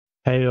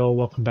Hey all,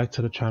 welcome back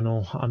to the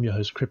channel. I'm your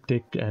host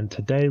Cryptic, and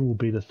today will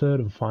be the third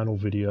and final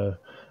video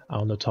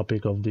on the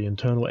topic of the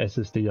internal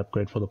SSD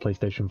upgrade for the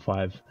PlayStation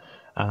 5.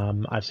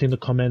 I've seen the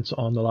comments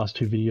on the last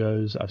two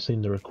videos, I've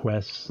seen the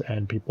requests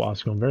and people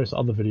asking on various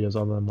other videos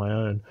other than my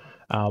own.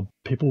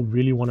 People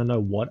really want to know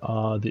what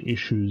are the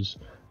issues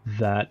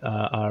that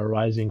are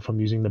arising from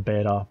using the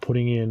beta,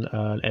 putting in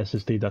an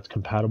SSD that's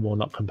compatible or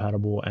not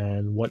compatible,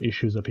 and what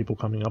issues are people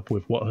coming up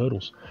with, what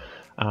hurdles.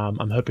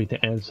 I'm hoping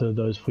to answer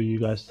those for you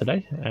guys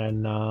today,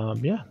 and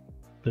yeah,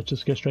 let's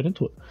just get straight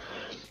into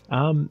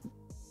it.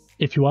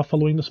 If you are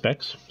following the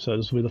specs, so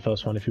this will be the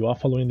first one, if you are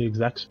following the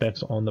exact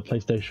specs on the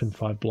PlayStation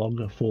 5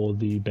 blog for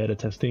the beta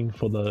testing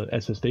for the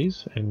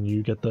SSDs, and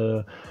you get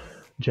the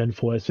Gen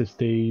 4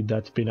 SSD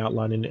that's been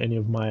outlined in any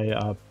of my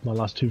my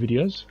last two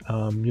videos,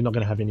 you're not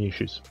going to have any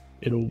issues.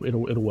 It'll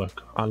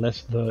work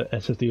unless the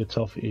SSD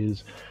itself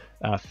is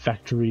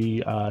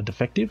factory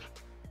defective.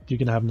 You're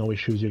going to have no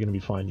issues. You're going to be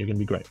fine. You're going to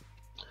be great.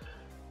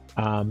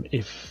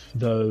 If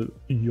though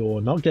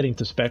you're not getting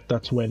to spec,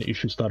 that's when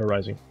issues start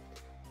arising.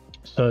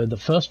 So the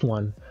first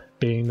one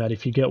being that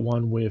if you get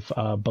one with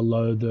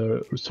below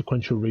the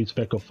sequential read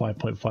spec of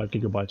 5.5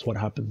 gigabytes, what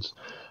happens?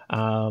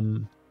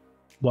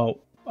 Well,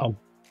 I'll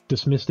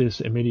dismiss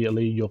this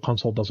immediately. Your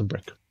console doesn't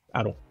break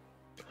at all.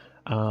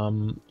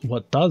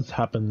 What does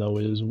happen though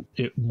is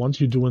once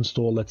you do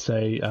install, let's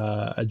say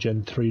a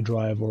Gen 3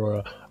 drive or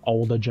a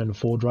older Gen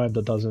 4 drive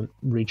that doesn't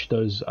reach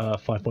those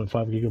 5.5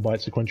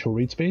 gigabyte sequential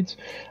read speeds,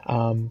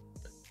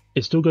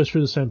 it still goes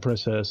through the same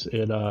process.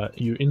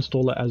 You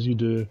install it as you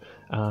do,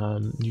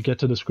 you get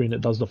to the screen,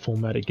 it does the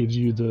format, it gives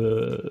you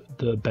the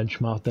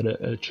benchmark that it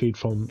achieved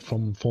from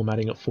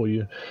formatting it for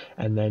you,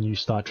 and then you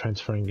start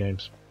transferring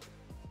games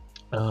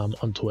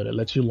onto it. It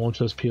lets you launch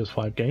those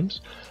PS5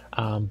 games,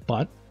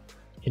 but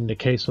in the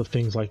case of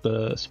things like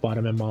the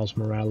Spider-Man Miles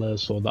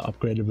Morales or the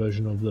upgraded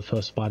version of the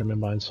first Spider-Man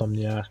by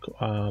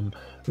Insomniac,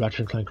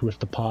 Ratchet & Clank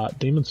Rift Apart,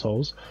 Demon's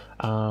Souls,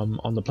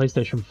 on the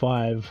PlayStation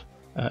 5,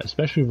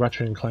 especially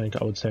Ratchet & Clank,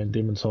 I would say, and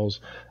Demon's Souls,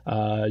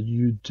 they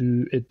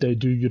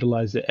do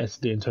utilize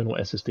the internal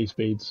SSD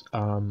speeds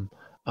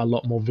a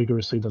lot more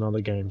vigorously than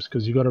other games,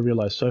 because you got to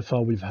realize so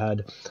far we've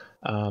had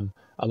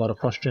a lot of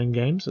cross-gen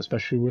games,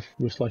 especially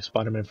with like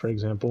Spider-Man, for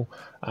example,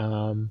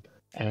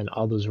 and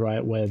others,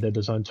 right, where they're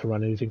designed to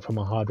run anything from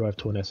a hard drive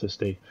to an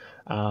SSD.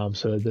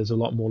 So there's a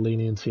lot more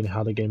leniency in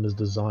how the game is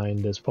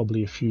designed. There's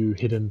probably a few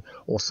hidden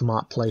or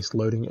smart placed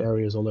loading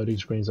areas or loading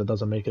screens that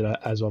doesn't make it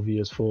as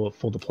obvious for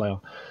the player.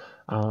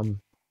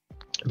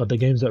 But the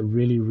games that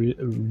really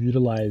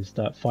utilize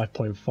that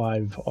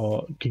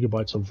 5.5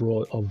 gigabytes of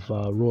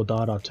raw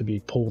data to be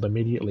pulled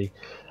immediately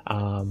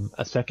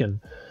a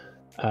second,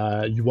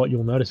 what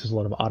you'll notice is a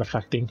lot of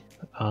artifacting,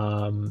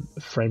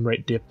 frame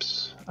rate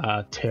dips,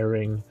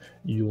 tearing.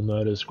 You'll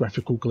notice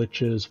graphical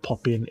glitches,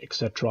 pop-in,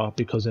 etc.,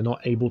 because they're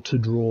not able to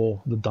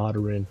draw the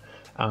data in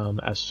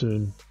as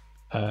soon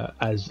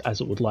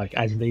as it would like,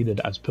 as needed,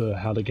 as per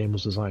how the game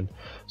was designed.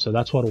 So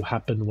that's what will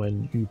happen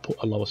when you put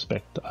a lower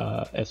spec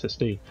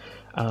SSD.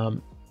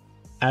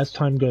 As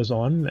time goes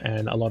on,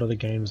 and a lot of the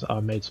games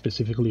are made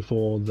specifically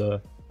for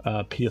the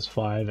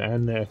PS5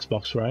 and the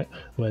Xbox, right,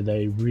 where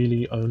they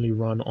really only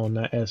run on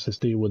that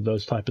SSD with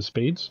those type of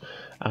speeds,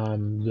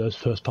 those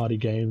first party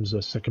games,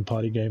 the second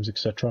party games,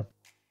 etc.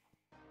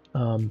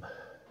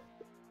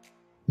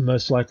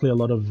 Most likely a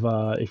lot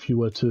of if you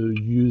were to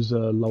use a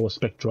lower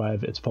spec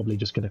drive, it's probably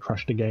just going to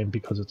crash the game,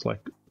 because it's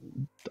like,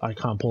 I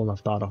can't pull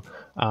enough data.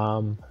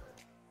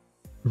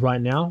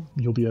 Right now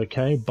you'll be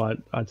okay, but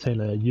I'd say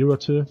in a year or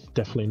two,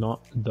 definitely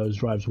not. Those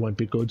drives won't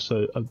be good,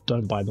 so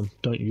don't buy them,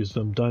 don't use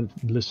them, don't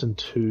listen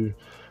to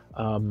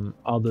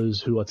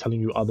others who are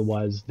telling you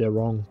otherwise. They're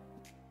wrong.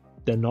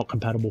 They're not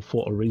compatible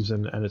for a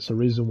reason, and it's the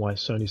reason why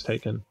Sony's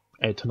taken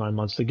 8 to 9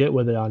 months to get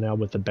where they are now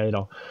with the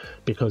beta,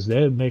 because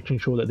they're making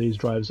sure that these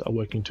drives are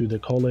working too. They're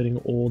collating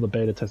all the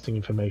beta testing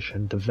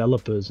information.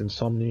 Developers,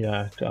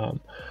 Insomniac,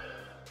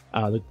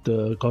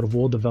 the God of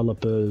War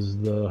developers,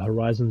 the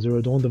Horizon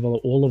Zero Dawn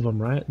developer, all of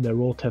them, right? They're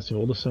all testing,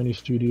 all the Sony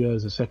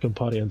studios, the second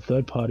party and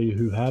third party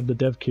who have the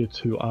dev kits,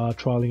 who are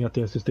trialing out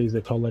the SSDs.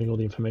 They're collating all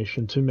the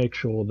information to make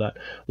sure that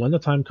when the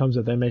time comes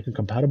that they make a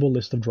compatible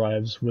list of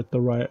drives with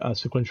the right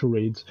sequential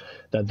reads,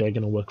 that they're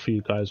going to work for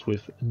you guys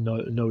with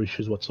no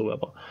issues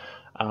whatsoever.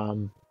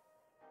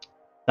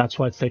 That's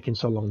why it's taking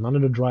so long. None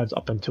of the drives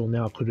up until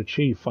now could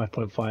achieve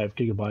 5.5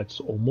 gigabytes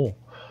or more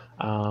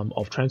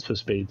of transfer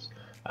speeds.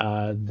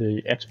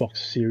 The Xbox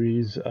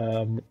Series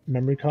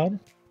memory card,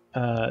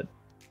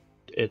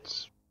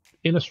 it's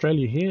in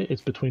Australia here,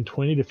 it's between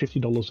 $20 to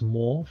 $50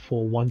 more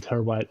for 1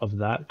 terabyte of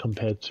that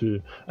compared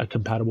to a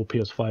compatible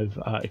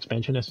PS5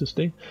 expansion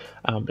SSD.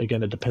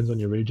 Again, it depends on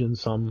your region.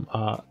 Some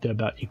they're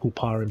about equal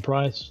par in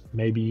price.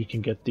 Maybe you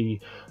can get the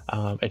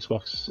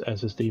Xbox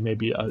SSD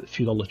maybe a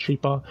few dollars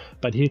cheaper,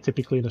 but here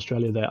typically in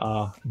Australia they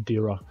are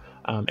dearer,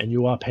 and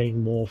you are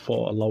paying more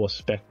for a lower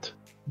spec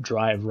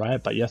drive,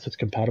 right? But yes, it's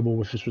compatible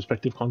with its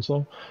respective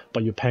console,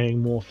 but you're paying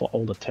more for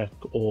older tech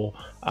or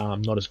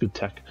not as good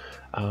tech,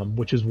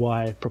 which is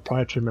why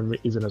proprietary memory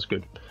isn't as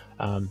good.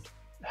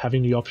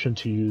 having the option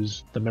to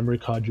use the memory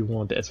card you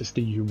want, the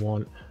SSD you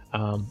want,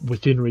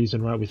 within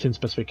reason, right, within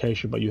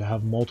specification, but you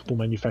have multiple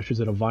manufacturers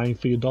that are vying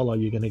for your dollar,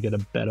 you're going to get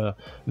a better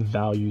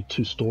value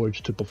to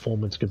storage, to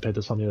performance, compared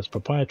to something that's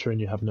proprietary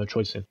and you have no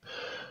choice in.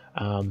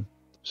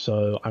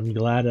 So I'm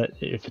glad that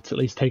if it's at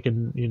least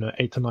taken,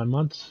 8 to 9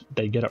 months,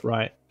 they get it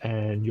right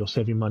and you're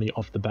saving money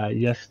off the bat.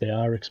 Yes, they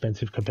are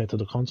expensive compared to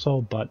the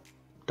console, but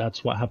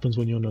that's what happens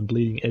when you're on the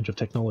bleeding edge of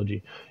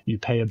technology. You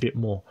pay a bit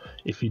more.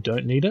 If you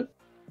don't need it,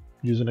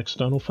 use an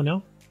external for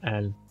now,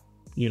 and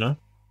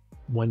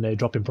when they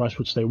drop in price,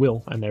 which they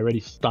will, and they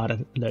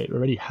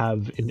already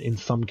have in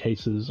some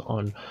cases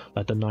on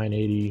like the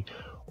 980,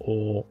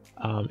 or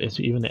it's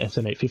even the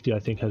SN850 I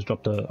think has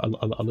dropped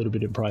a little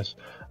bit in price.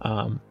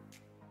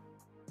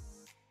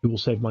 You will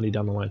save money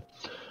down the line.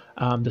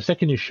 The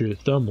second issue,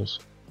 thermals.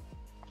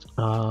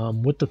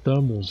 With the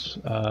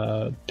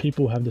thermals,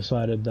 people have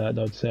decided that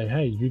they'd say,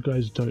 hey, you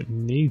guys don't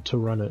need to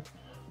run it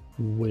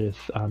with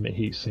a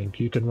heatsink.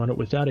 You can run it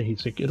without a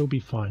heatsink, it'll be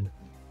fine.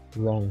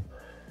 Wrong.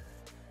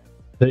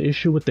 The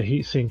issue with the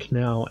heatsink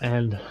now,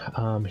 and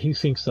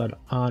heatsinks that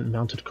aren't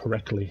mounted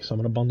correctly, so I'm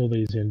going to bundle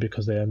these in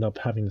because they end up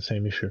having the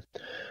same issue.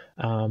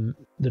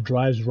 The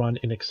drives run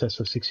in excess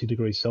of 60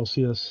 degrees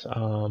Celsius,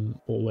 all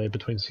the way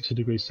between 60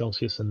 degrees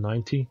Celsius and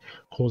 90,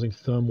 causing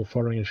thermal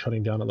throttling and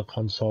shutting down at the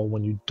console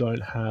when you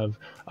don't have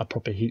a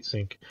proper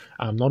heatsink.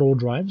 Not all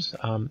drives.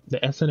 The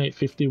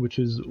SN850, which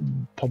is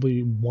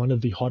probably one of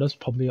the hottest,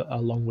 probably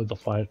along with the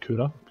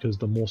Fircuda, because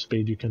the more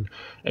speed you can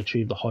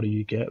achieve, the hotter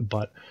you get,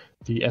 but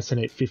the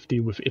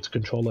SN850 with its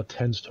controller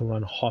tends to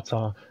run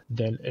hotter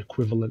than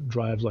equivalent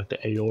drives like the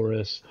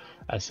Aorus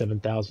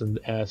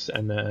A7000S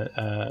and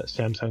the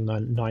Samsung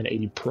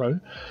 980 Pro.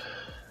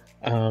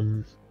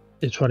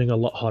 It's running a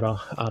lot hotter.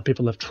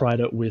 People have tried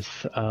it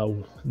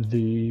without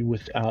the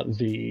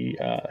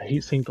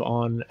heatsink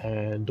on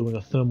and doing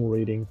a thermal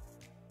reading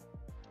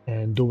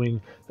and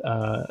doing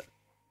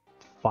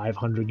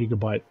 500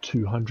 gigabyte,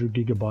 200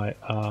 gigabyte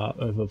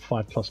over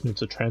 5+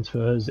 minutes of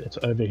transfers. It's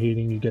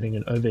overheating. You're getting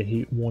an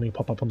overheat warning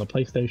pop up on the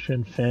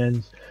PlayStation.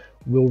 Fans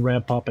will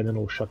ramp up and then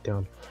it'll shut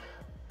down.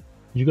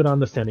 You got to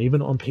understand,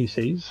 even on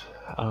PCs,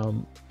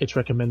 it's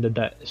recommended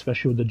that,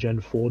 especially with the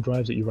Gen 4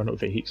 drives, that you run it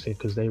with a heatsink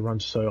because they run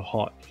so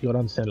hot. You got to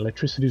understand,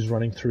 electricity is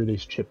running through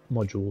these chip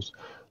modules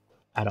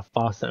at a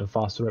faster and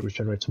faster rate, which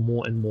generates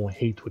more and more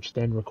heat, which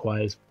then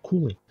requires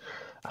cooling.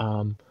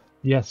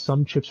 Yes,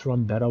 some chips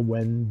run better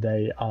when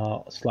they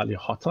are slightly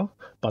hotter,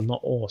 but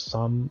not all.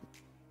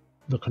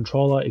 The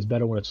controller is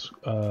better when it's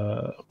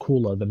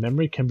cooler. The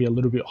memory can be a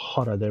little bit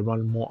hotter. They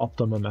run more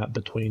optimum at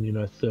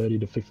between 30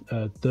 to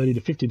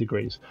 50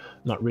 degrees,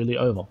 not really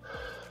over.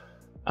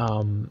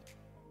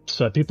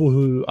 So people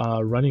who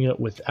are running it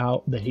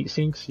without the heat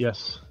sinks,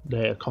 yes,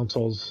 their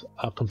consoles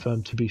are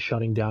confirmed to be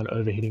shutting down,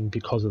 overheating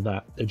because of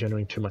that. They're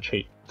generating too much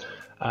heat.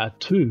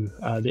 Two,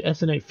 the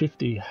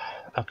SN850,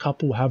 a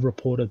couple have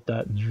reported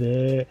that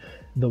they're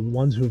the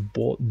ones who've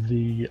bought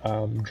the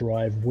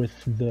drive with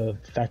the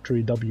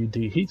factory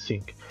WD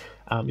heatsink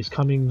is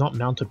coming not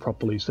mounted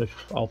properly. So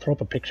I'll throw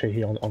up a picture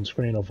here on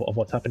screen of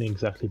what's happening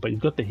exactly, but you've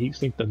got the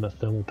heatsink and the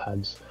thermal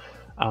pads.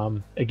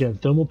 Again,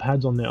 thermal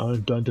pads on their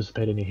own don't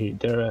dissipate any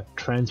heat. They're a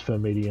transfer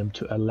medium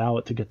to allow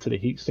it to get to the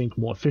heatsink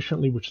more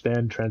efficiently, which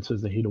then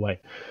transfers the heat away.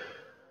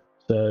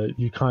 So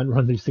you can't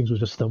run these things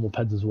with just thermal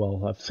pads as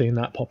well. I've seen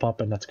that pop up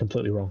and that's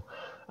completely wrong.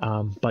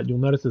 But you'll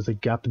notice there's a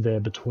gap there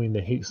between the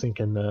heatsink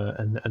and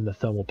the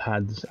thermal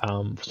pads.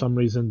 For some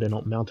reason they're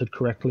not mounted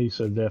correctly,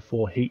 so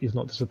therefore heat is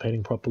not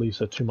dissipating properly,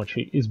 so too much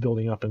heat is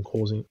building up and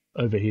causing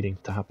overheating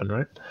to happen,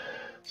 right?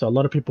 So a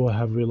lot of people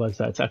have realized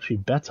that it's actually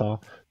better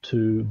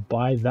to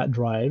buy that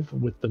drive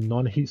with the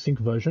non-heatsink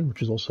version,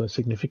 which is also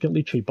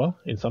significantly cheaper,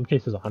 in some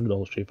cases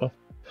 $100 cheaper,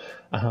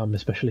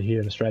 especially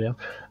here in Australia,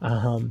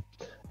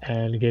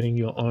 and getting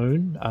your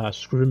own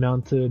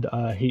screw-mounted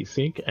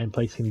heatsink and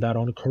placing that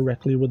on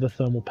correctly with the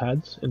thermal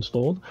pads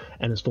installed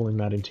and installing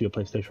that into your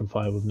PlayStation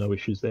 5 with no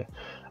issues there.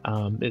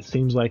 It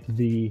seems like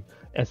the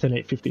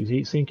SN850's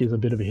heatsink is a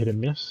bit of a hit and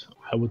miss.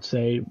 I would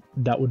say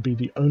that would be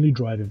the only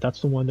drive, if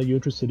that's the one that you're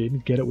interested in,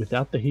 get it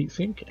without the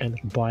heatsink and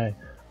buy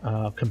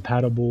a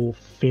compatible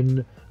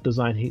thin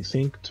design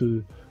heatsink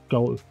to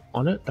go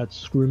on it that's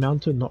screw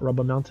mounted, not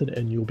rubber mounted,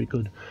 and you'll be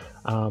good.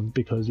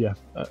 Because yeah,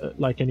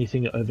 like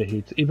anything, it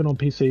overheats. Even on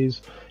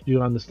PCs,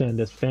 you'll understand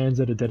there's fans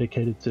that are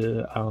dedicated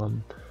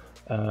to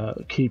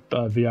keep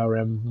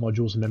VRM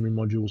modules and memory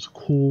modules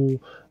cool.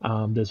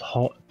 There's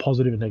hot,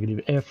 positive and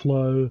negative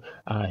airflow,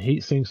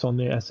 heat sinks on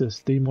their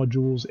SSD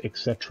modules,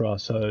 etc.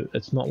 So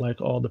it's not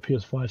like, oh, the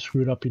PS5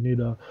 screwed up, you need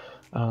a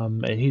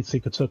heat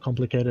sink, it's so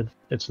complicated.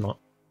 It's not.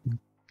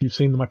 You've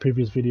seen my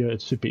previous video,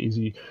 it's super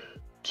easy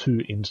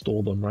to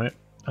install them, right?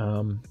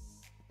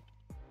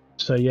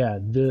 So yeah,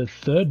 the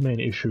third main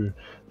issue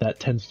that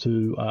tends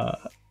to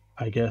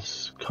I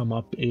guess come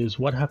up is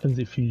what happens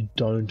if you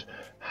don't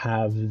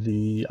have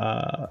the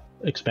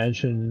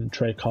expansion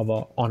tray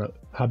cover on it.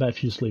 How about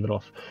if you just leave it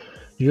off?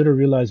 You got to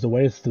realize the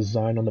way it's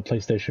designed on the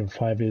PlayStation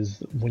 5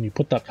 is when you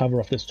put that cover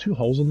off, there's two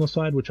holes on the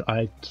side, which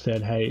I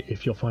said, hey,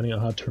 if you're finding it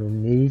hard to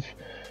remove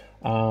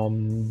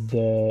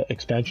The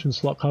expansion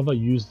slot cover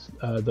used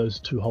those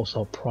two holes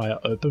held prior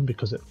open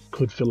because it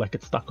could feel like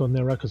it's stuck on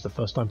there, right? Because the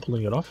first time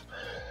pulling it off.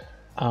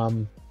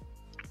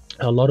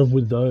 A lot of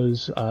with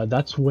those,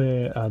 that's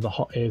where the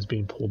hot air is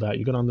being pulled out.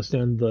 You got to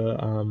understand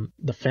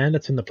the fan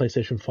that's in the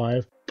PlayStation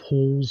 5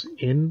 pulls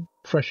in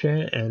fresh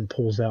air and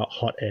pulls out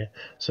hot air.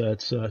 So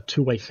it's a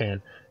two-way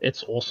fan.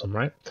 It's awesome,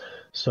 right?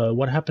 So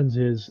what happens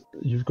is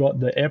you've got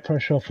the air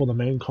pressure for the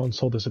main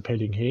console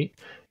dissipating heat.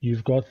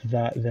 You've got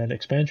that then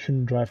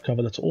expansion drive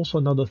cover that's also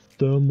another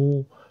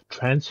thermal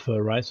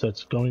transfer, right? So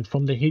it's going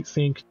from the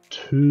heatsink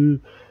to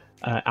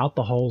out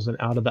the holes and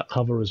out of that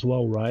cover as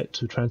well, right,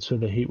 to transfer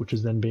the heat, which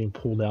is then being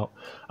pulled out.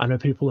 I know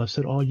people have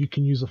said, oh, you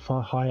can use a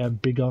far higher,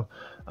 bigger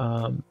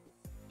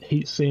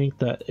heat sink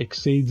that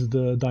exceeds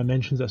the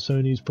dimensions that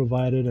Sony's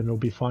provided and it'll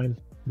be fine.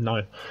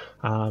 No.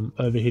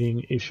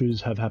 Overheating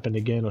issues have happened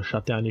again, or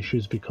shutdown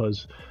issues,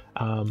 because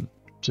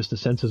just the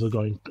sensors are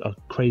going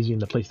crazy in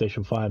the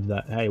PlayStation 5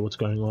 that, hey, what's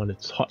going on?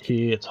 It's hot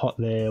here, it's hot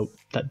there,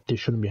 that this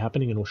shouldn't be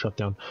happening, and it'll shut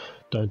down.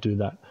 Don't do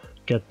that.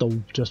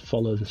 Just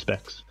follow the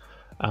specs.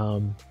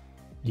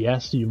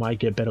 Yes, you might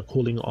get better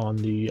cooling on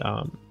the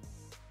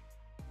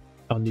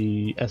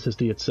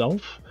SSD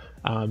itself.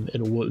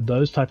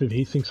 Those type of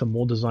heatsinks are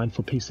more designed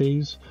for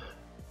PCs,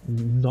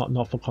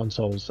 not for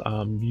consoles.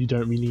 You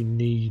don't really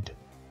need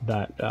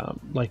that.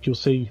 Like you'll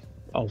see,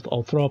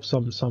 I'll throw up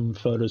some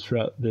photos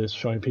throughout this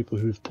showing people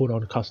who've put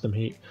on custom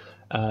heat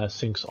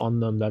sinks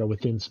on them that are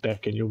within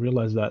spec, and you'll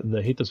realize that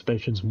the heat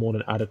dissipation is more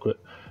than adequate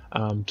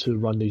to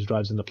run these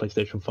drives in the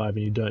PlayStation 5,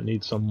 and you don't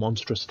need some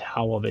monstrous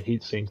tower of a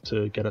heatsink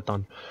to get it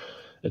done.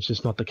 It's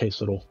just not the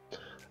case at all.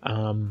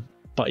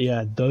 But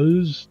yeah,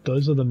 those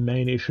are the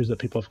main issues that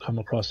people have come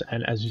across,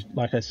 and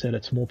like I said,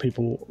 it's more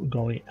people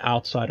going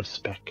outside of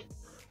spec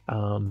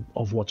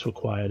of what's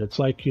required. It's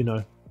like, you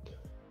know,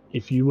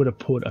 if you were to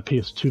put a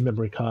PS2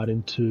 memory card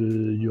into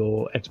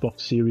your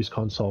Xbox Series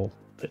console,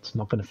 it's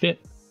not going to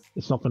fit.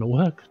 It's not going to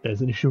work.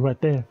 There's an issue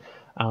right there.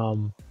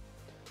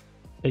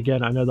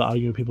 Again, I know the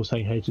argument, people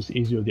saying, hey, it's just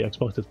easier with the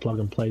Xbox, it's plug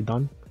and play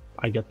done.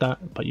 I get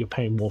that, but you're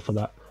paying more for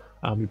that.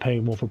 You're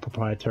paying more for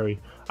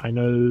proprietary. I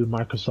know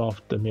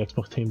Microsoft and the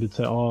Xbox team did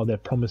say, oh, they're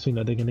promising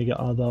that they're going to get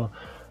other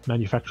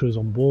manufacturers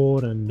on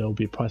board and they'll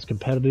be price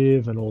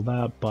competitive and all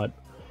that, but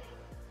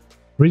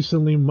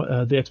recently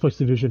the Xbox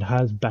division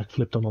has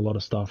backflipped on a lot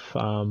of stuff,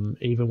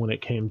 even when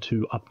it came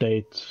to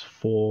updates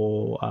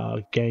for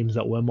games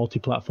that were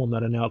multi-platform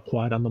that are now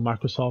acquired under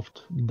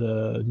Microsoft.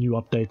 The new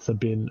updates have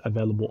been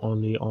available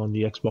only on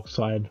the Xbox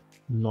side,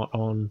 not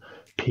on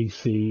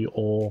PC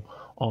or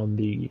on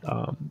the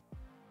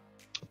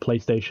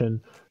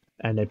PlayStation,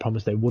 and they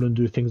promised they wouldn't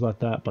do things like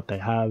that, but they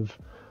have.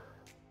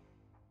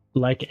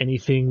 Like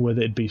anything,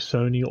 whether it be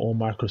Sony or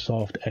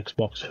Microsoft,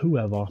 Xbox,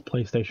 whoever,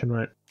 PlayStation,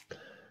 right?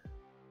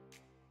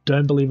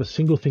 Don't believe a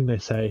single thing they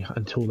say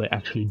until they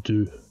actually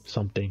do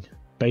something.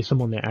 Base them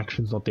on their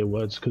actions, not their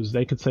words, because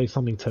they could say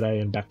something today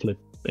and backflip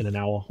in an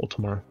hour or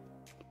tomorrow.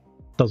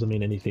 Doesn't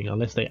mean anything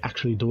unless they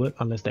actually do it,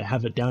 unless they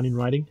have it down in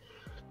writing.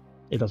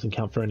 It doesn't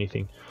count for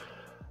anything.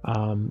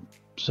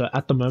 So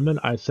at the moment,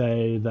 I'd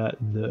say that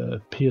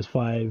the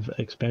PS5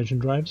 expansion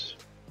drives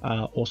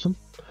are awesome.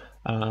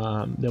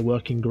 They're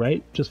working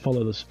great. Just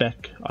follow the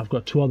spec. I've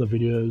got 2 other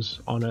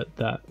videos on it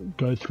that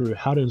go through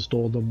how to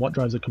install them, what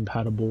drives are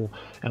compatible,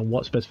 and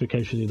what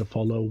specifications you need to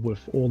follow, with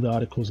all the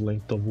articles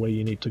linked of where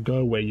you need to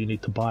go, where you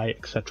need to buy,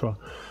 etc.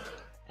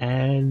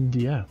 And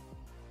yeah,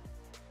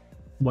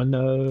 when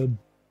the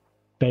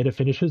beta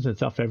finishes,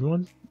 it's out for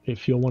everyone.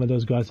 If you're one of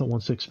those guys that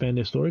wants to expand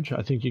their storage,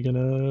 I think you're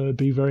gonna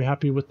be very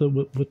happy with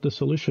the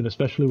solution,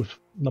 especially with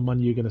the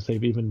money you're gonna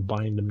save even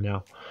buying them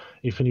now.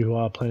 If you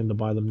are planning to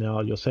buy them now,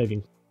 you're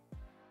saving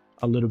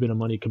a little bit of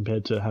money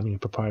compared to having a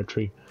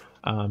proprietary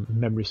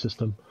memory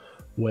system,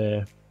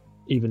 where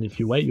even if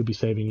you wait, you'll be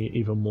saving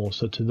even more.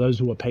 So to those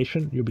who are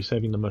patient, you'll be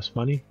saving the most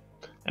money,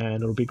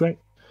 and it'll be great.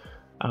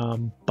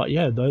 But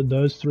yeah,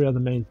 those 3 are the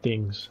main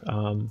things.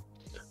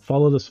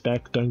 Follow the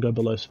spec, don't go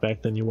below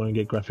spec, then you won't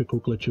get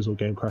graphical glitches or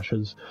game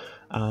crashes.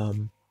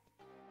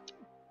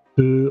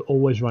 Do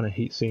always run a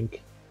heatsink,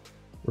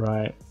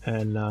 right?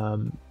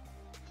 And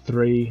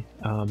 3,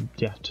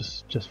 yeah,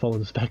 just follow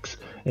the specs.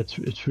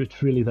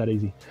 It's really that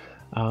easy.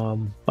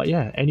 But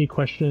yeah, any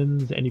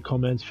questions, any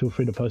comments, feel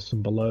free to post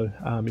them below.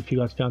 If you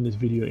guys found this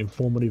video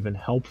informative and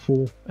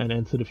helpful and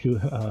answered a few,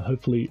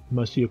 hopefully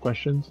most of your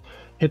questions,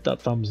 hit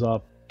that thumbs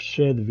up,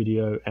 share the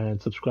video,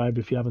 and subscribe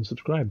if you haven't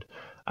subscribed.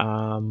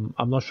 I'm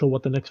not sure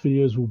what the next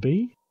videos will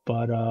be,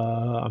 but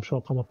I'm sure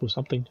I'll come up with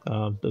something.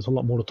 There's a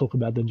lot more to talk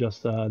about than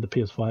just the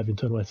PS5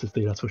 internal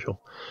SSD, that's for sure.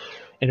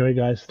 Anyway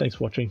guys, thanks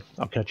for watching.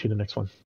 I'll catch you in the next one.